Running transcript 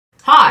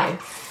Hi.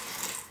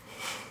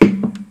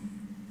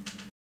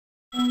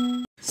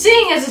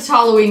 Seeing as it's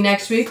Halloween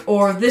next week,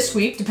 or this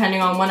week,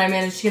 depending on when I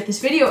manage to get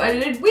this video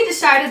edited, we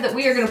decided that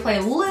we are going to play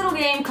a little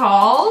game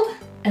called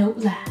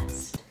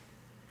Outlast.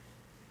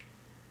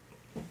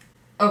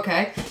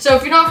 Okay, so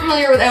if you're not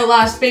familiar with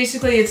Outlast,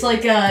 basically it's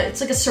like a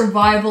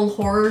survival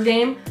horror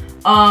game.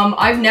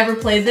 I've never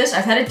played this.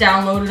 I've had it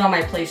downloaded on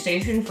my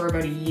PlayStation for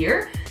about a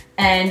year,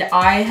 and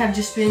I have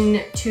just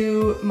been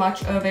too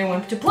much of a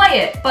wimp to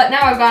play it. But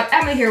now I've got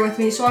Emma here with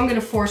me, so I'm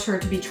gonna force her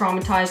to be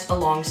traumatized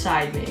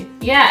alongside me.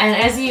 Yeah,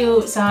 and as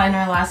you saw in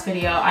our last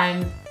video,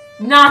 I'm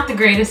not the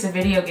greatest at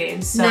video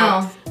games, so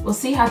no. We'll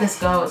see how this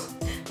goes.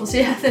 We'll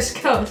see how this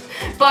goes.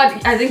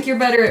 But I think you're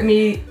better at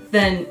me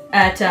than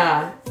at,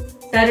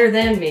 better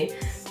than me.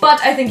 But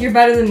I think you're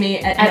better than me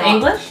at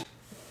English?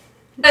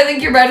 I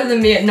think you're better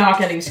than me at not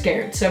getting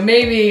scared. So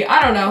maybe,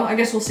 I don't know, I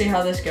guess we'll see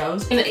how this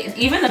goes. And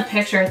even the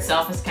picture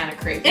itself is kind of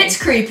creepy.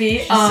 It's creepy.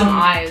 Just some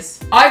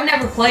eyes. I've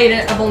never played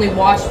it, I've only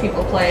watched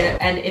people play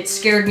it, and it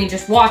scared me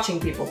just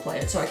watching people play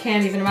it, so I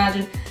can't even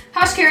imagine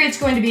how scary it's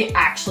going to be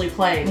actually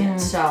playing it.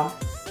 So,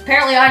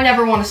 apparently I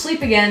never want to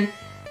sleep again,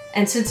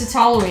 and since it's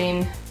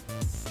Halloween,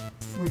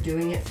 we're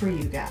doing it for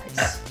you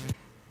guys.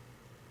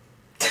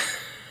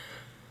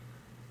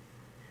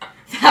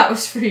 That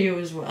was for you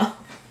as well.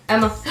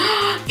 Emma.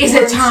 Is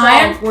it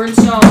time? We're in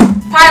song.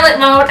 Pilot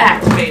mode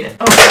activated.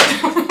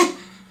 Oh.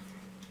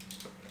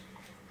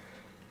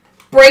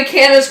 Break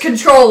Hannah's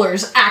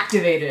controllers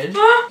activated.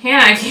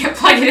 Hannah, I can't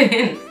plug it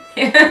in.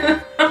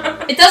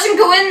 It doesn't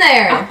go in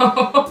there.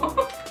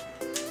 Oh.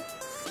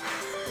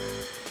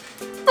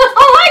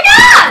 Oh my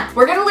god!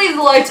 We're gonna leave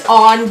the lights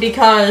on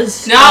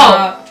because...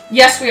 No!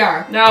 Yes, we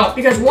are. No.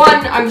 Because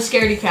one, I'm a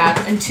scaredy cat,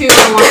 and two,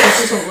 I want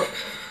this to...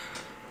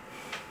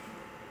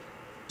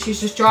 She's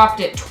just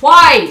dropped it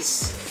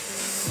twice!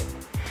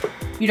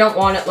 You don't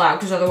want it loud,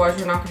 because otherwise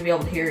we're not going to be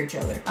able to hear each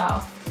other.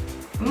 Oh.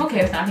 I'm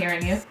okay with not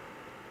hearing you.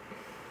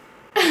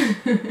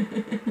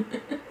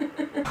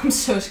 I'm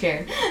so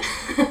scared.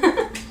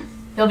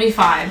 You'll be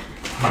fine.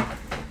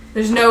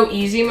 There's no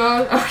easy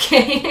mode?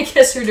 Okay, I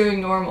guess we're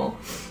doing normal.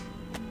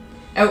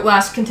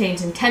 Outlast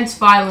contains intense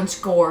violence,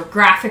 gore,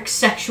 graphic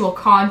sexual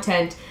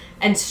content,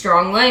 and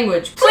strong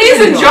language.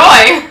 Please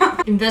enjoy!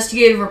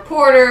 Investigative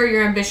reporter,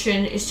 your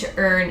ambition is to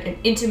earn an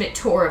intimate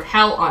tour of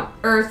hell on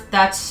Earth.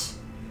 That's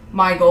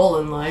my goal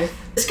in life.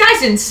 This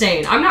guy's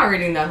insane. I'm not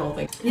reading that whole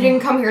thing. You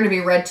didn't come here to be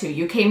read to.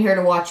 You came here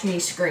to watch me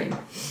scream.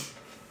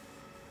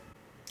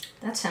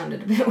 That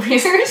sounded a bit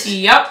weird.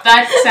 Yep,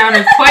 that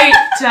sounded quite,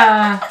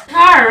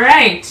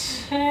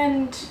 alright.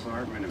 And...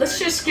 let's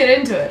just get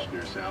into it.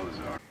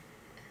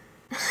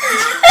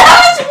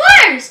 That was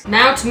worse!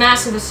 Mount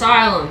Massive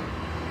Asylum.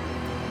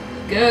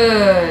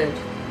 Good.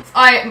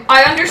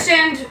 I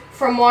understand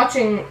from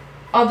watching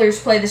others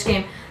play this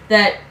game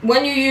that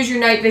when you use your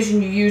night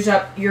vision, you use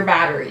up your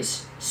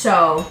batteries.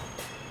 So,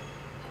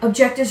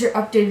 objectives are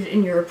updated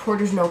in your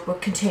reporter's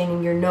notebook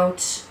containing your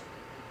notes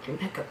and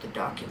pick up the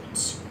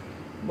documents.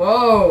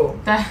 Whoa.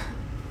 That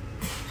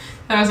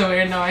was a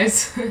weird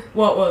noise.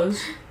 What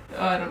was?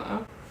 Oh, I don't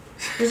know.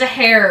 There's a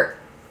hair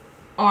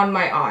on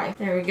my eye.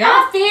 There we go.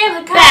 I feel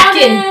it coming. Back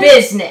in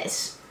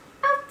business.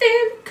 I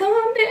feel it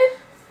coming.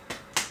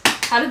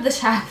 How did this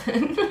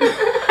happen?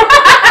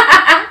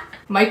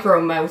 Micro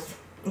mouth.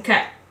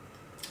 Okay.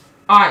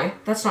 Eye.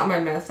 That's not my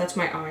mouth, that's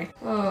my eye.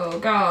 Oh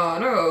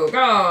god, oh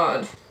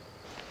god.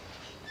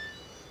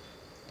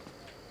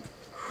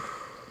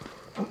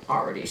 I'm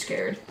already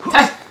scared.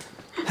 That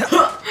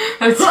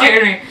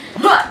scared me.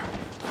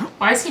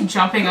 Why is he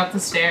jumping up the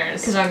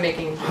stairs? Because I'm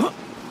making him.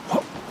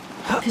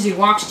 Because he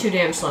walks too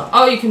damn slow.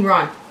 Oh, you can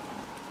run.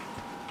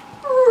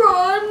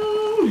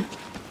 Run!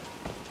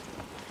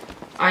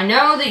 I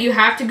know that you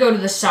have to go to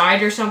the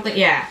side or something.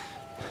 Yeah.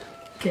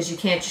 Because you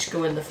can't just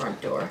go in the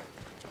front door.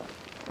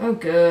 Oh,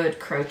 good.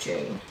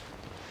 Crouching.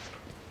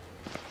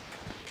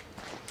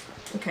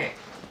 Okay.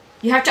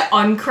 You have to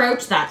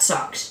uncrouch? That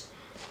sucks.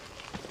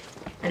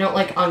 I don't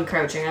like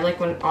uncrouching. I like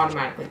when it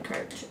automatically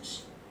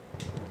crouches.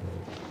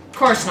 Of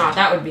course not.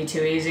 That would be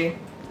too easy.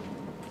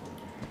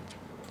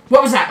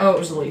 What was that? Oh, it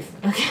was a leaf.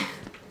 Okay.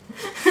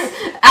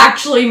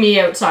 Actually me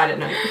outside at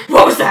night.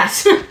 What was that?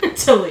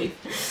 It's a leaf.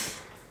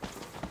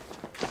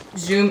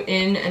 Zoom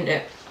in and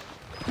out.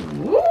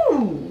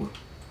 Ooh.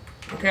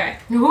 Okay.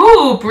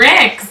 Ooh,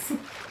 bricks!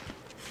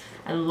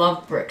 I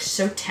love bricks.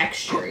 So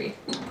textury.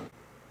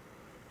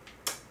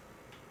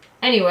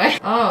 Anyway.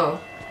 Oh.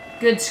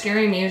 Good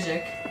scary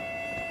music.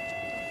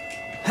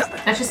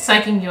 That's just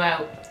psyching you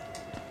out.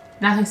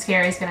 Nothing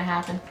scary is gonna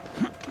happen.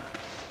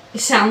 You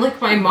sound like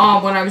my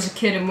mom when I was a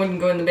kid and wouldn't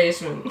go in the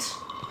basement.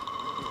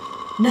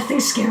 Nothing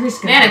scary is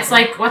gonna happen. Man, it's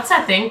like, what's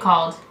that thing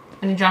called?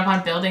 When you jump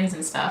on buildings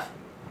and stuff.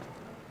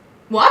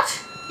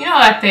 What? You know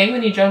that thing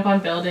when you jump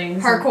on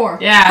buildings? Parkour.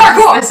 And, yeah,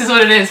 parkour! This is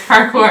what it is,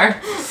 parkour.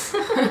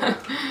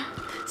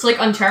 It's like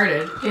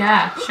Uncharted.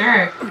 Yeah,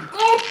 sure.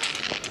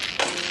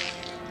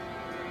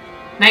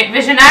 Night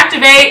vision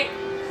activate!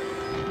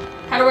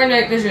 How do I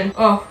night vision?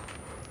 Oh.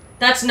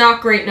 That's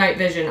not great night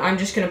vision. I'm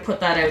just gonna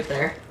put that out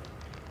there.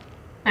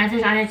 Knife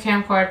on your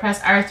camcorder. Press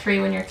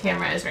R3 when your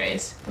camera is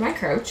raised. Am I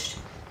crouched?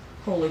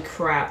 Holy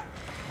crap.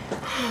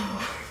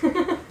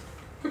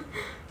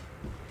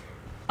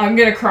 I'm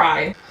gonna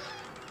cry.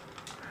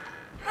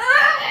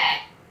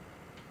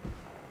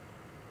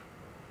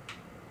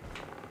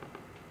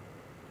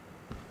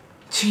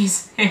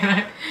 Jeez,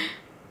 Hannah.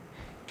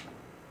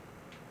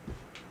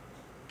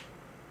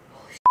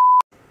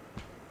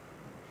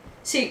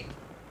 See,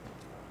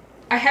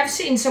 I have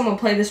seen someone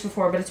play this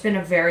before, but it's been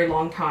a very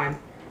long time.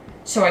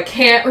 So I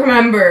can't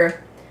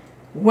remember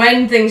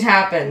when things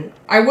happen.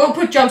 I will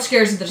put jump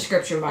scares in the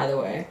description, by the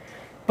way.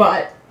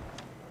 But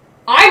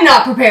I'm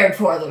not prepared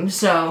for them,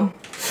 so...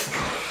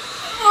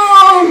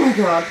 Oh my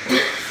god.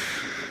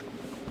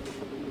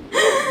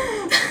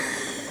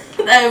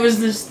 That was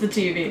just the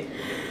TV.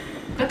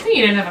 Good thing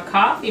you didn't have a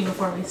coffee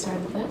before we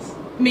started this.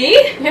 Me?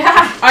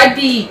 Yeah. I'd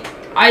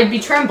be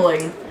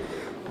trembling.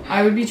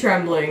 I would be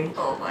trembling.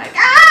 Oh my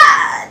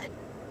god!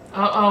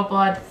 Oh,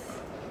 blood.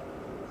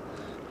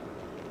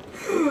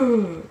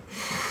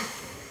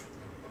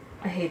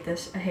 I hate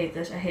this. I hate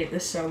this. I hate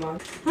this so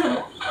much.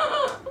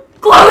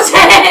 Close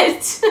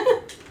it!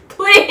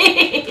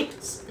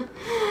 Please!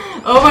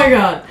 Oh my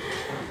god.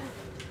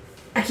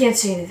 I can't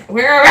see anything.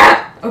 Where am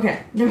I?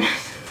 Okay.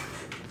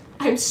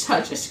 I'm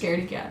such a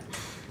scaredy cat.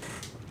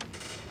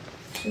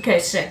 Okay,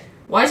 sick.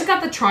 Why has it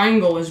got the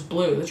triangle as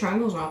blue? The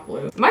triangle's not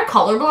blue. Am I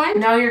colorblind?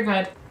 No, you're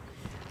good.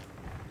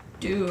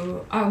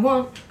 Do I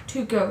want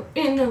to go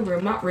in the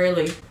room? Not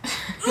really.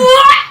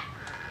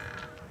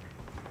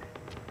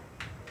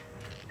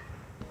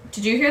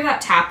 Did you hear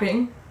that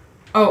tapping?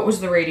 Oh, it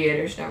was the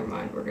radiators. Never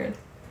mind. We're good.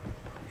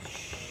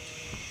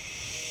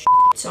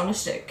 It's on a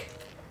stick.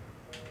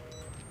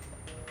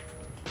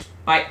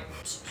 Bye.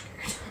 I'm so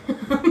scared.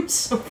 I'm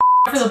so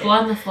For the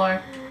blood on the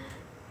floor.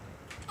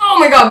 Oh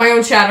my god, my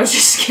own shadow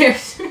just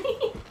scares me.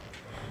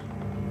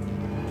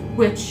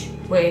 Which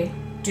way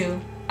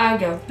do I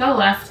go? Go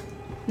left.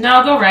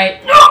 No, go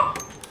right. No!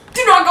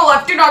 Do not go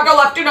left, do not go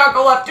left, do not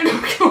go left, do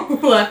not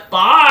go left.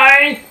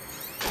 Bye!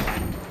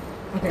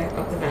 Okay,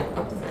 up the vent,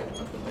 up the vent,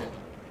 up the vent.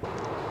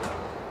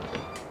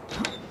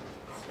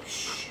 Holy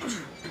shit.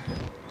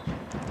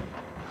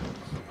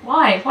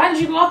 Why? Why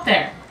did you go up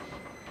there?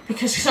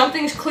 Because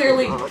something's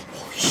clearly... Holy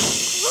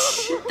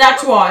shit.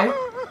 That's why.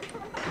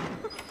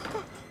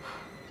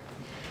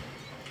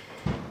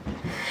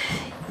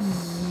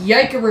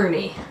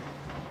 Yike-a-rooney.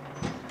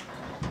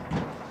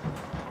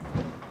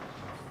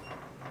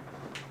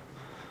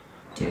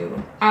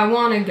 Do I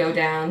want to go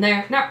down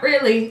there? Not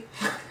really.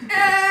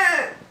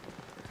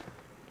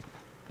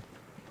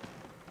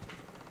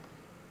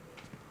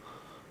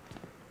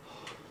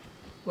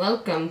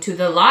 Welcome to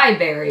the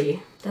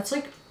library. That's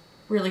like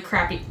really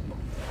crappy.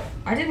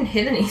 I didn't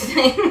hit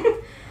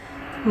anything.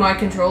 My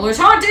controller's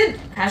haunted.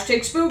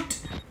 Hashtag spooked.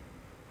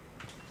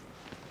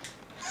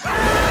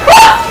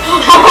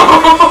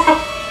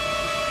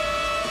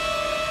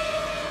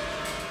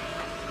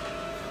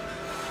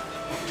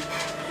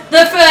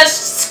 The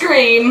first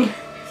scream.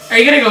 Are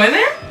you gonna go in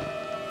there?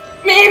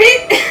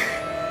 Maybe.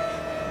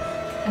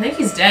 I think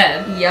he's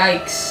dead.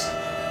 Yikes.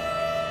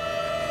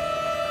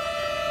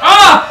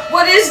 Oh!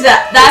 What is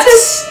that? That's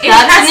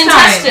an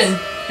intestine.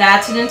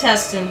 That's an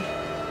intestine.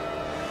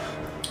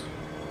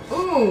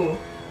 Ooh.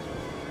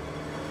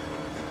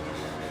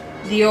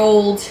 The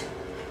old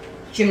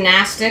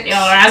gymnastics. The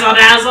old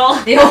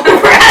razzle-dazzle. The old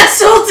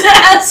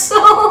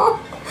razzle-dazzle.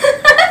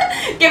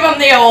 Give him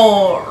the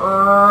old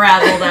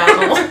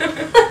razzle-dazzle.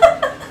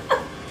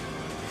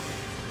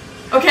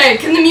 Okay,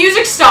 can the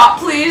music stop,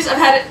 please? I've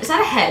had it. Is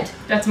that a head?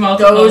 That's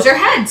multiple. Those are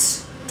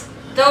heads.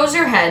 Those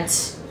are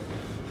heads.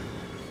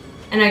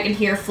 And I can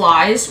hear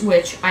flies,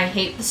 which I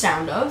hate the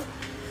sound of.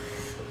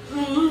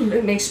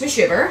 It makes me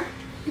shiver.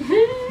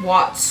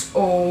 What's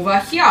over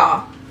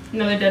here?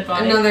 Another dead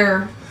body.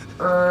 Another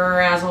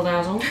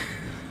razzle-dazzle.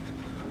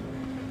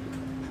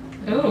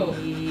 Ooh.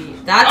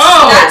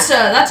 That's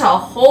a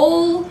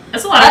whole...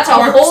 That's a lot of corpse eye.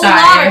 That's a whole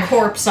lot of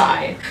corpse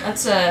eye.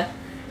 That's a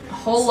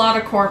whole lot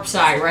of corpse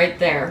eye right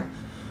there.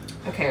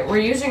 Okay, we're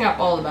using up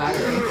all the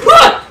battery.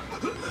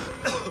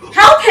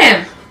 Help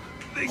him!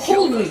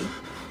 Holy...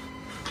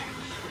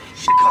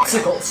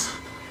 Sickles.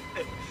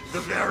 The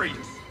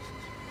variants.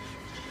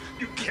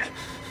 You can't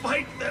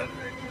fight them.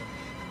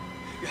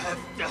 You have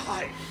to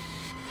hide.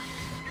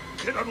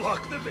 You can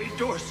unlock the main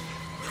doors.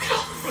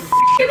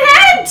 Fucking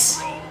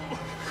heads!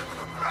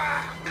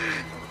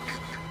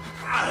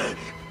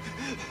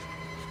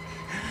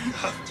 You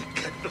have to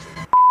get the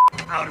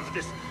out of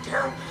this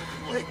terrible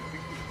place.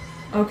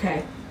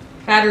 Okay.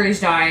 Battery's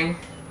dying.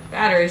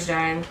 Battery's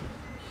dying.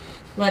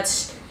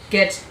 Let's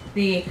get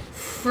the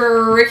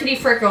frickety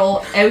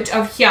frickle out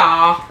of here.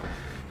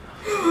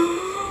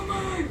 Oh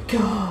my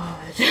god.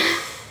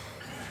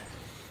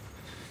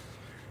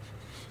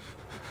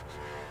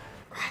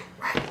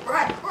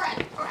 Run.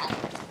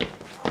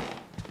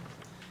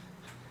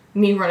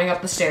 Me running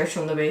up the stairs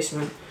from the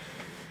basement.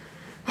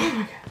 Oh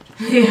my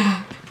god.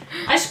 Yeah.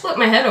 I split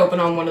my head open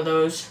on one of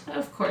those.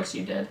 Of course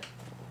you did.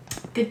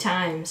 Good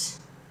times.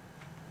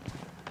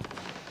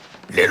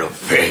 Little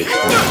pig.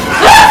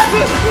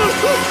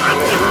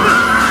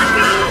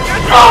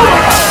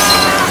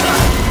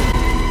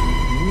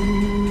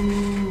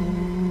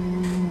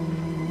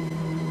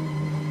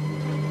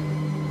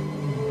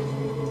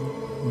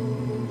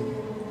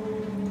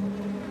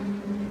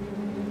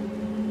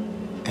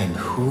 And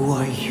who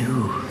are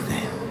you,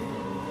 then?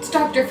 It's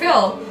Dr.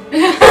 Phil.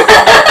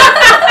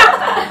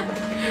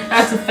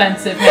 That's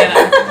offensive,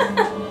 Hannah.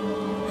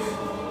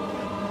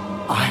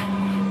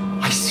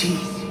 I see.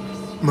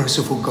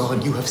 Merciful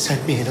God, you have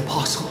sent me an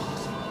apostle.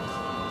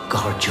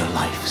 Guard your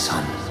life,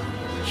 son.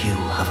 You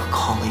have a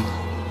calling.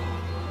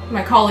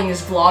 My calling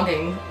is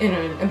vlogging in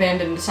an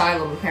abandoned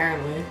asylum,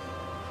 apparently.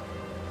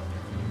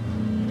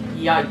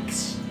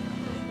 Yikes.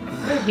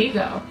 Where did he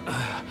go?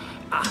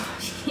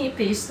 He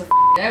pieced the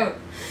out.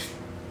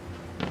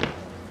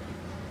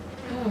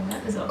 Oh,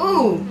 that is a...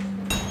 Ooh!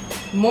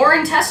 More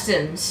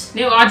intestines.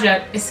 New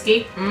object.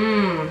 Escape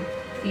Mmm.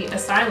 the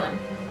asylum.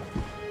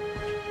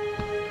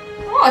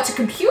 Oh, it's a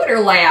computer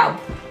lab.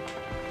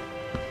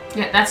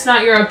 Yeah, that's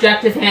not your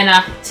objective,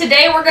 Hannah.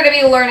 Today we're gonna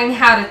be learning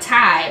how to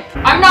type.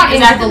 I'm not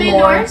into the main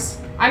lore. doors?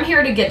 I'm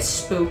here to get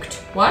spooked.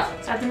 What?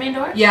 Is that the main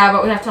door? Yeah,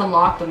 but we have to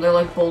unlock them. They're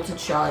like bolted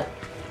shut.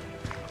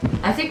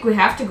 I think we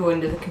have to go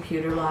into the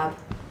computer lab.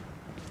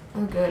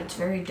 Oh good, it's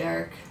very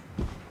dark.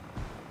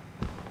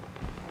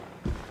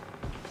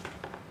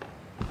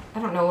 I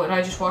don't know what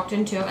I just walked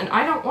into, and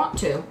I don't want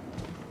to.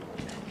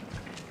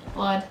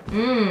 Blood.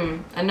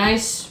 Mmm, a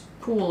nice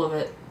pool of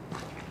it.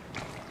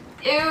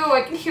 Ew,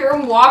 I can hear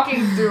him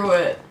walking through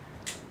it.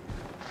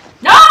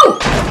 No!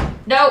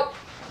 No.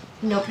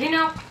 Nobody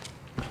know.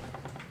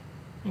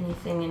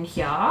 Anything in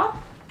here?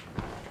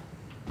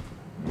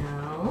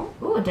 No.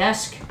 Ooh, a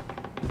desk.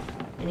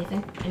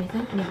 Anything?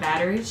 Anything? Any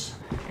batteries?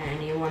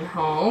 Anyone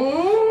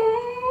home?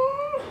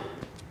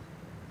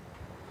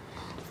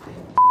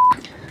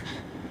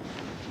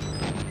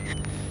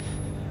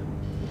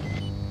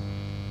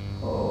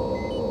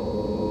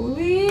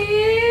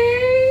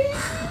 Holy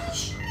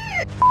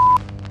shit.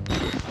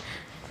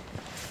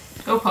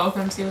 Go poke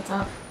him, see what's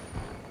up.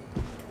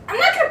 I'm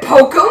not gonna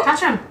poke him.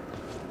 Touch him.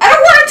 I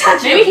don't want to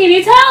touch him. Maybe he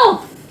needs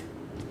help.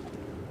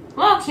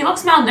 Look, he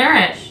looks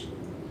malnourished.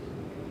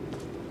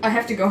 I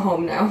have to go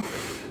home now.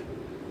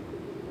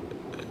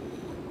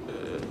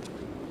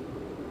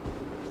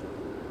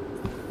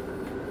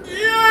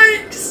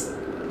 Yikes!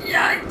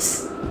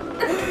 Yikes!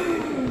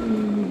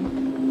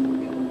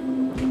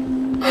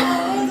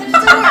 Oh, there's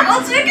nowhere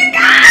else we can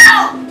go!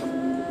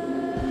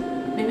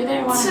 Maybe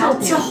they want to help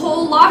It's you. a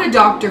whole lot of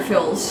Dr.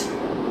 Phil's.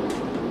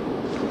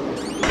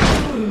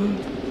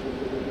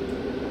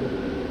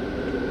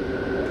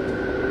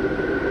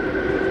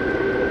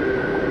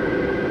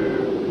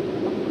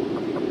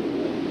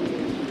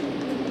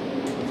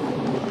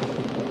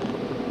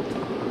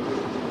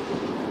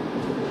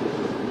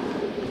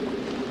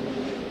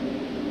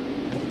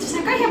 Does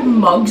that guy have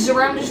mugs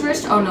around his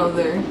wrist? Oh no,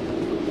 they're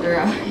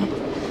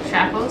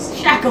Shackles?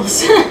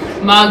 shackles.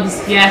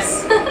 Mugs,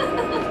 yes.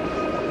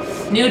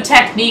 New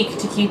technique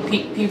to keep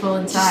people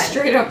inside.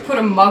 Straight up put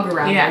a mug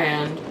around Yeah. your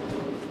hand.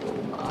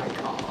 Oh my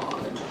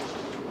god.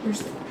 Where's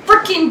the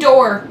freaking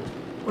door?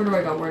 Where do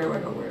I go? Where do I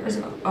go? Where do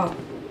I go? Oh.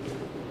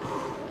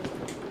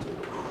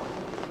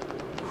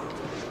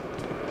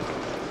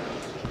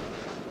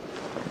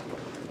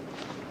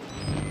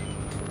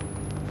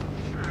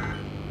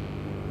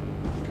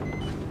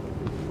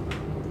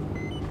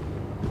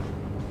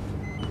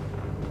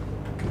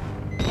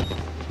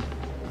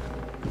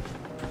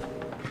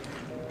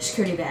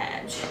 Security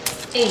badge.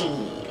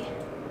 A.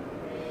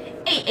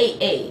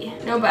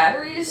 No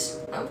batteries?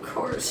 Of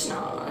course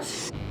not.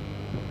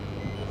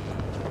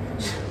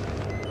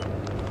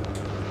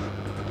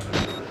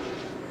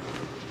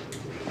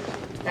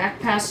 Back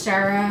past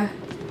our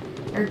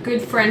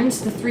good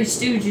friends, the Three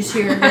Stooges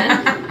here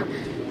again.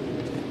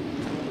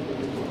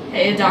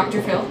 Hey,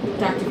 Dr. Phil.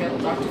 Dr. Phil.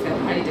 Dr. Phil.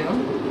 How you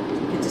doing?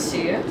 Good to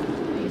see you.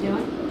 How you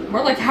doing?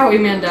 More like Howie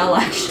Mandel,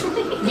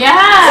 actually.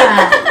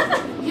 Yeah!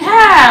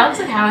 Yeah, looks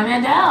like Howie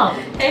Mandel.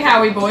 Hey,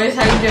 Howie boys.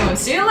 How you doing?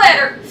 See you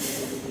later.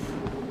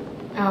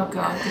 Oh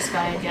god, this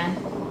guy again.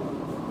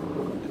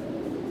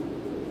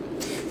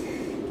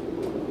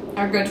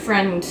 Our good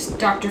friend,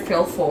 Dr.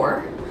 Phil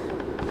 4.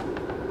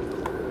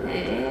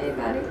 Hey,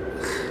 buddy.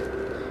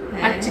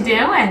 Hey. What you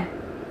doing?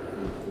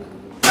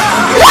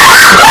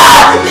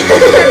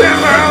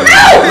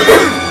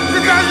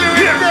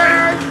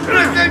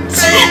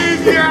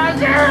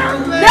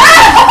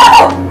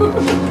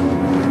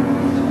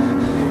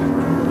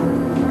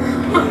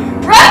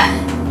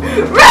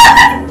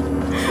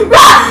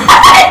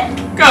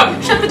 Go!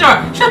 Shut the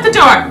door! Shut the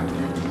door!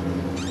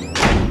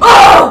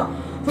 Oh!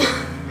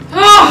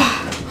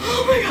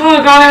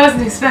 Oh god, I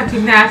wasn't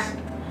expecting that.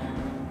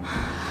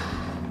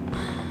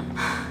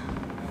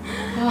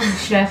 Holy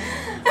shit.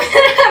 I'm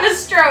gonna have a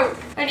stroke.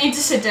 I need to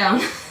sit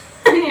down.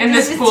 I need In to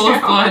this sit pool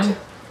of down. blood.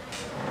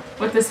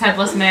 With this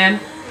headless man.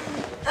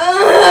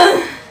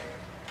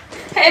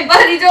 Hey,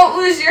 buddy, don't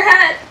lose your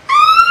head.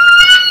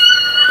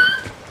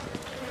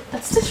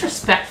 That's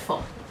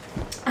disrespectful.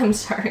 I'm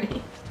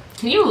sorry.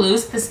 Can you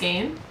lose this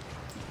game?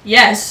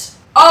 Yes.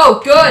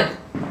 Oh, good.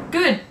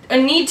 Good. A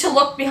need to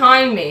look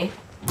behind me.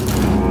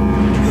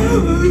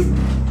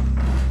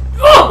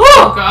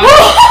 Oh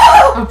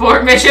god.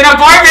 Abort mission,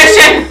 abort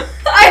mission!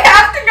 I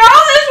have to go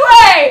this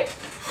way!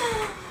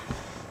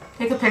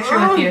 Take a picture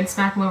with you and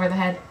smack him over the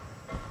head.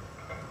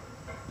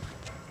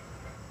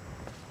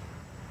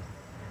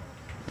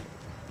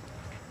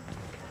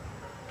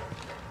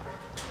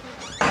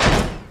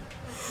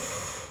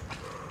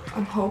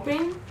 I'm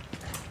hoping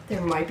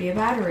there might be a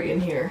battery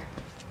in here.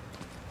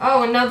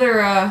 Oh,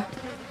 another,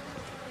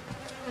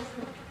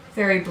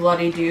 very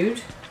bloody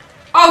dude.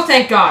 Oh,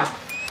 thank God!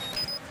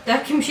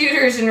 That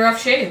computer is in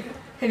rough shape.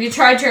 Have you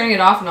tried turning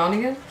it off and on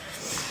again?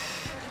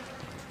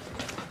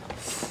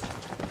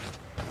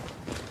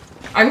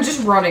 I'm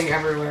just running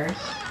everywhere.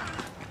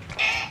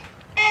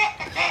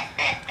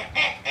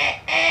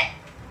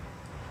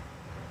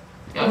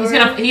 Yo,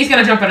 he's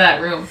gonna jump out of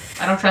that room.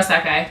 I don't trust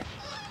that guy.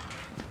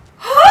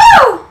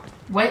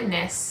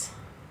 Witness.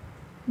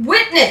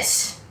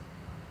 Witness!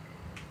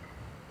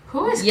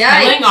 Who is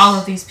killing all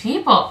of these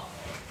people?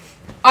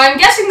 I'm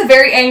guessing the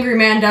very angry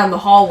man down the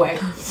hallway.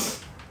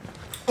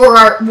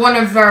 Or one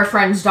of our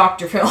friends,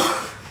 Dr. Phil.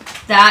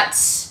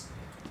 That's...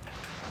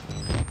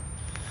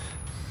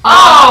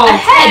 Oh, a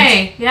head!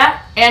 Okay.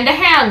 Yeah. And a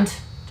hand.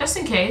 Just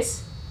in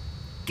case.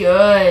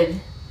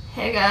 Good.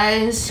 Hey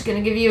guys,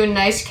 gonna give you a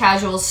nice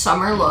casual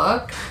summer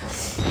look.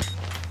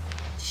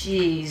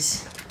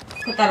 Jeez.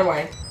 Put that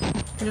away.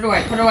 Put it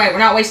away, put it away. We're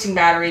not wasting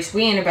batteries.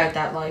 We ain't about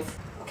that life.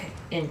 Okay,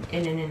 in.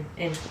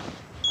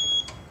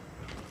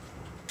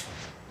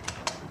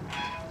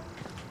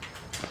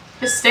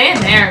 Just stay in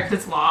there, because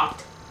it's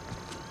locked.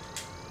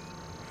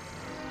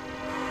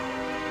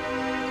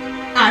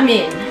 I'm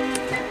in.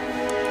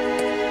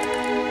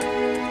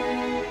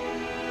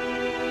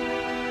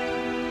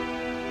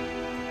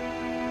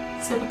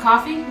 Sip of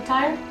coffee? You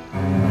tired?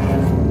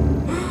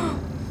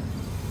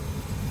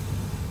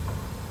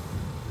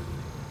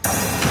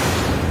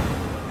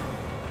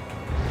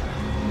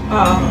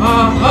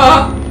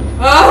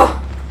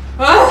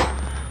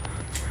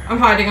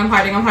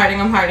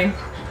 I'm hiding.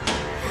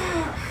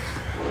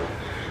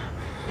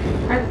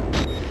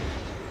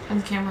 Turn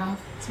the camera off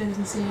so he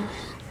doesn't see it.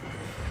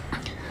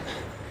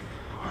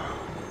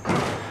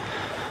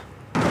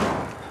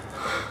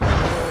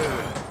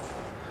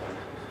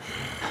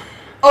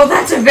 Oh,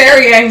 that's a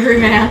very angry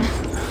man.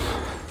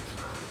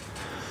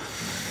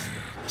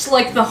 It's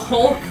like the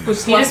Hulk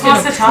was He just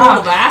left wants in a to pool talk.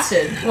 of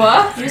acid.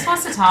 What? He just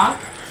wants to talk.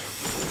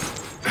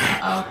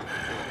 Uh-oh.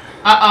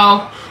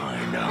 Uh-oh.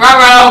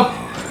 Ruh-roh!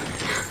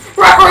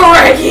 Ruh-roh,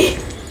 Reggie!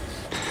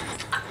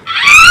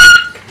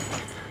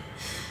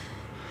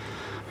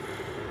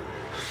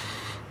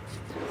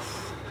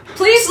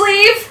 Please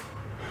leave!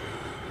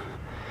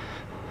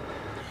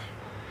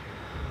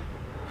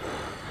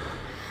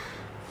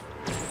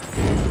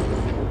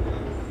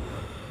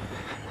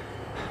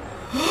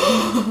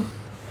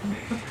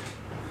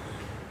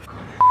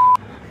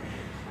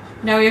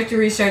 Now we have to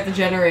restart the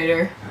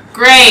generator.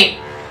 Great!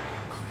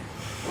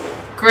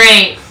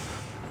 Great.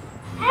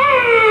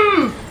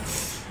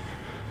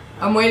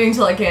 I'm waiting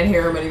till I can't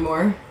hear him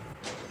anymore.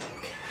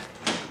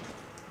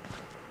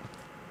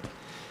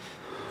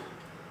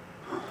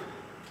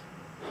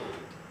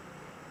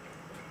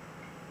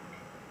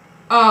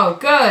 Oh,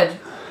 good.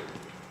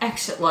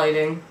 Exit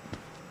lighting.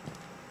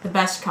 The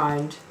best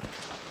kind.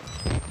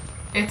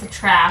 It's a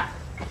trap.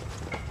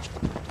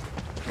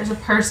 There's a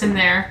person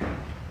there.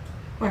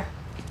 Where?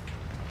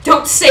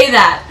 Don't say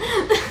that!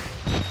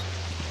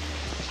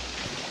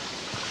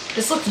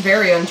 This looks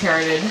very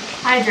Uncharted.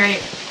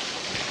 Hydrate.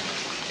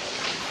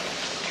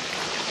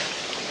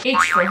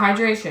 H for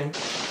hydration.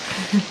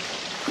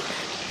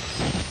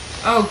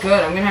 Oh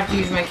good, I'm gonna have to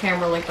use my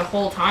camera like the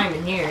whole time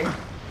in here.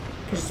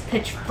 Cause it's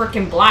pitch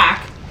frickin'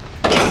 black.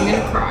 I'm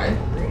gonna cry.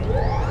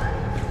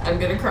 I'm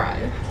gonna cry.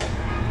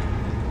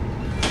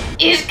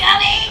 He's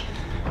coming!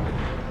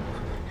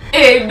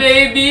 Hey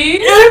baby!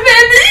 Hey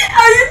baby!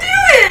 How you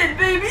doing,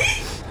 baby?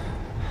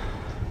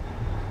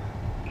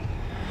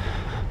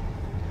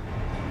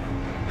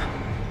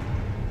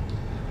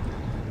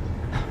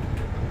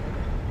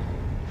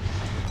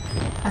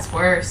 That's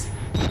worse.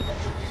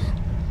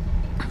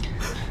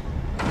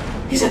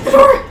 He's at the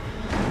door!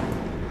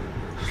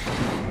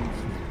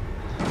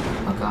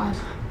 Oh god.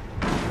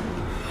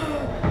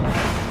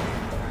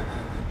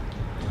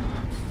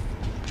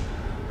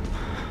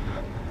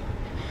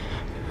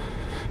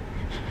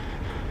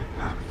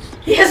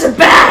 He has a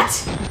bat!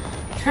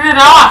 Turn it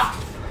off!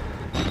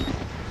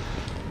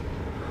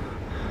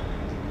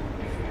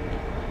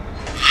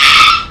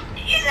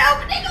 He's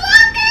opening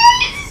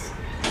lockers!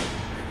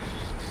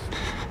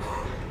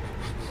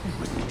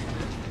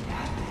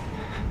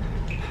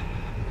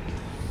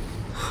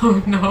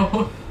 Oh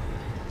no.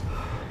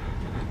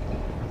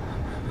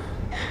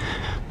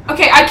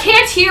 Okay, I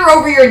can't hear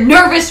over your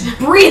nervous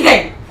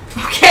breathing!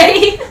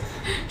 Okay?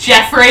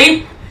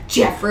 Jeffrey?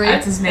 Jeffrey.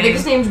 That's his name. I think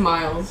his name's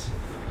Miles.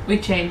 We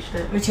changed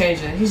it. We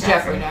changed it. He's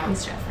Jeffrey now.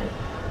 He's Jeffrey.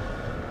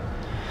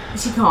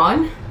 Is he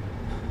gone?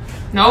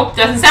 Nope,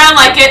 doesn't sound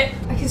like it.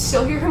 I can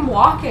still hear him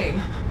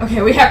walking.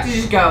 Okay, we have to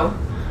just go.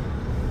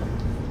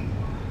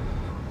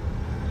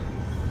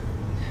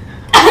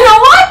 I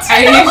don't want to! Are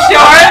you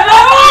sure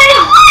though? I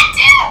don't want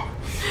to!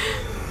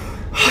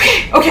 Okay,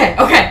 okay,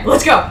 okay,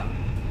 let's go.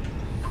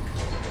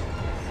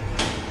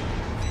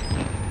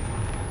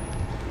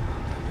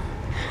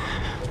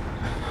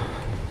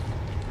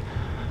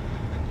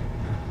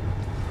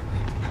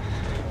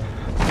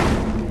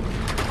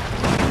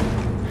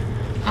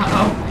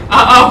 Uh-oh.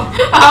 Uh-oh.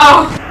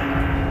 Uh-oh.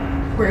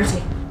 Where is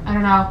he? I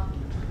don't know.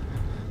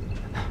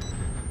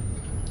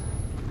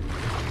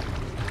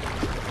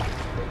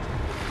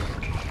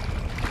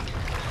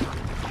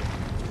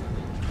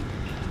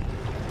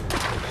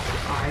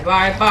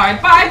 Bye, bye,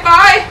 bye,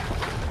 bye!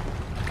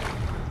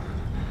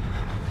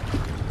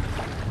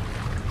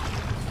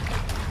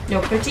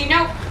 No, petit,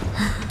 no.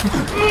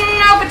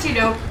 No, petit,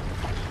 no.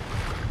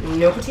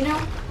 No, petit, no.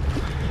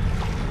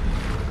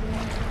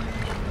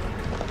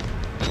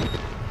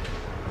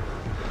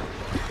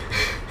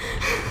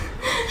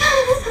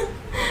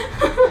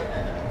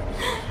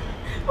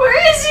 Where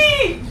is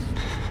he?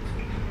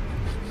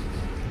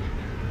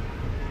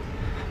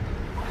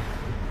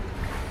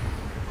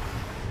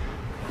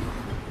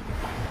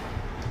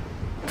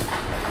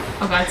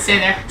 Oh god, stay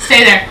there.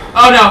 Stay there.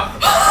 Oh no.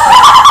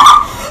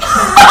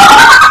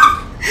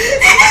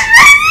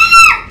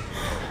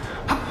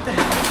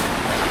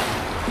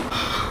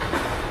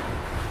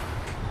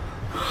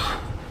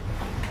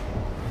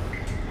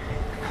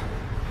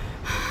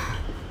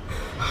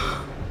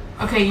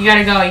 Okay, you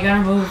gotta go. You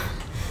gotta move.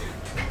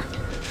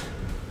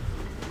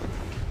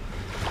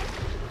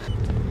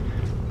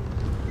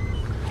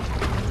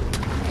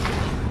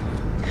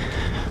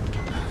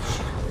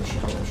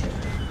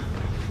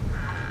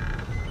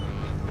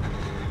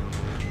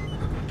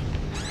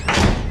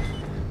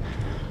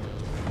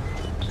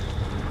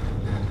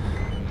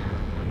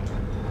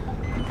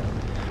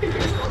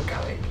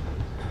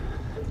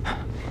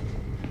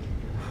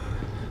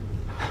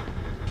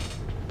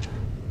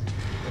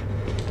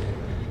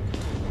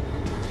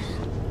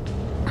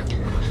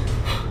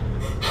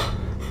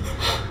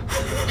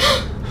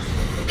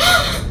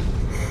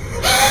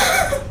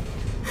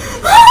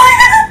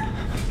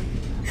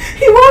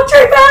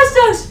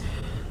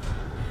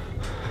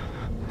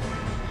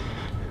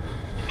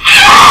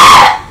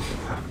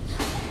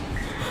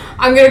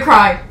 I'm gonna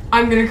cry.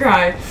 I'm gonna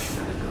cry.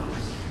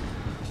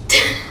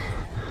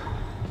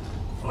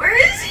 Where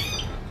is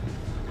he?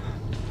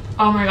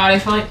 Oh my god, I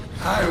feel like...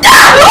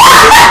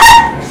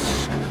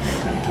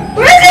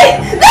 Where is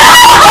he? No!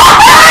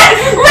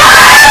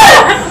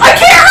 Run! I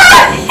can't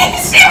run!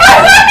 See my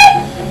body!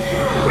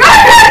 Run,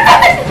 run,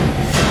 run!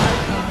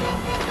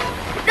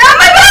 No,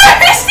 my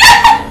body!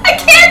 I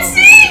can't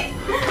see!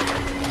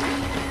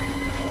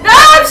 No,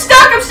 I'm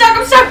stuck, I'm stuck,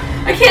 I'm stuck!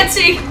 I can't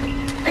see.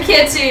 I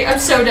can't see. I'm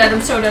so dead.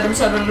 I'm so dead. I'm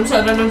so dead. I'm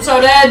so dead. I'm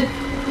so dead.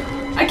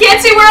 I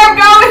can't see where I'm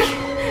going.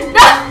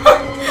 No!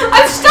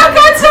 I'm stuck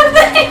on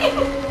something.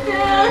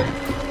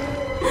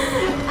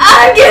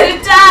 I'm gonna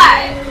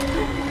die.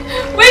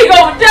 We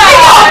gonna die.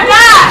 We gonna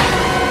die.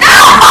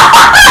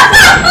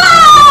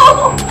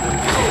 No!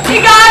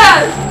 He got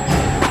us.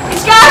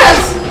 He's got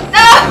us.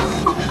 No!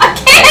 I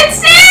can't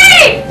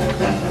see.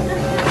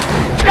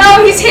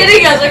 No, he's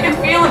hitting us. I can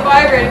feel it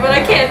vibrating, but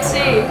I can't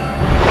see.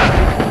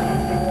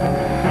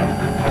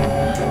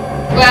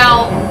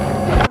 Well,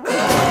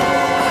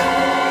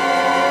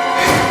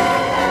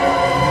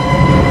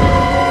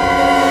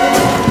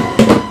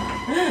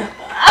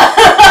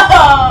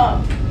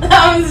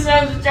 that was so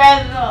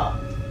stressful.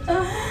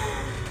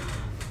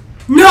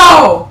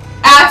 No!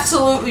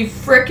 Absolutely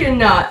freaking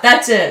not.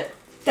 That's it.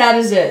 That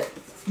is it.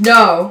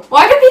 No.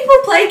 Why do people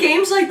play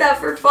games like that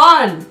for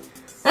fun?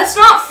 That's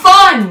not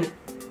fun.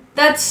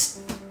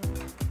 That's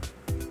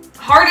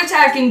heart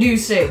attack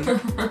inducing.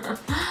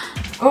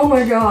 Oh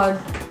my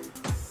god.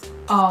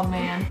 Oh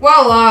man.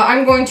 Well,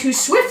 I'm going to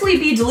swiftly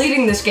be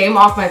deleting this game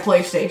off my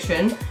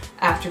PlayStation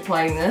after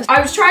playing this.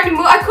 I was trying to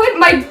move, I couldn't,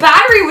 my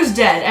battery was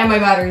dead, and my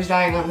battery's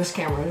dying on this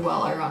camera as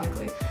well,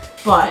 ironically.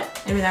 But,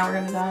 maybe now we're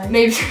gonna die.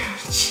 Maybe,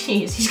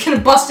 jeez, he's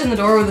gonna bust in the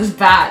door with his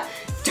bat.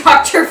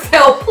 Dr.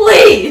 Phil,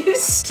 please!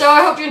 So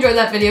I hope you enjoyed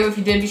that video. If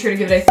you did, be sure to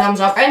give it a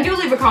thumbs up, and do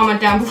leave a comment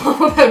down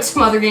below about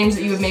some other games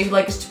that you would maybe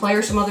like us to play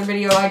or some other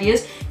video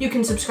ideas. You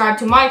can subscribe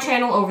to my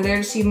channel over there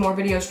to see more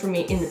videos from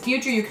me in the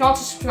future. You can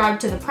also subscribe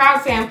to the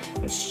Proud Fam,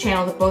 which is a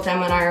channel that both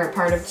Emma and I are a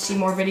part of, to see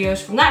more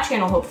videos from that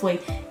channel, hopefully,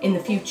 in the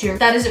future.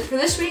 That is it for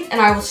this week, and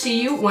I will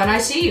see you when I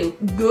see you.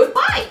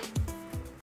 Goodbye!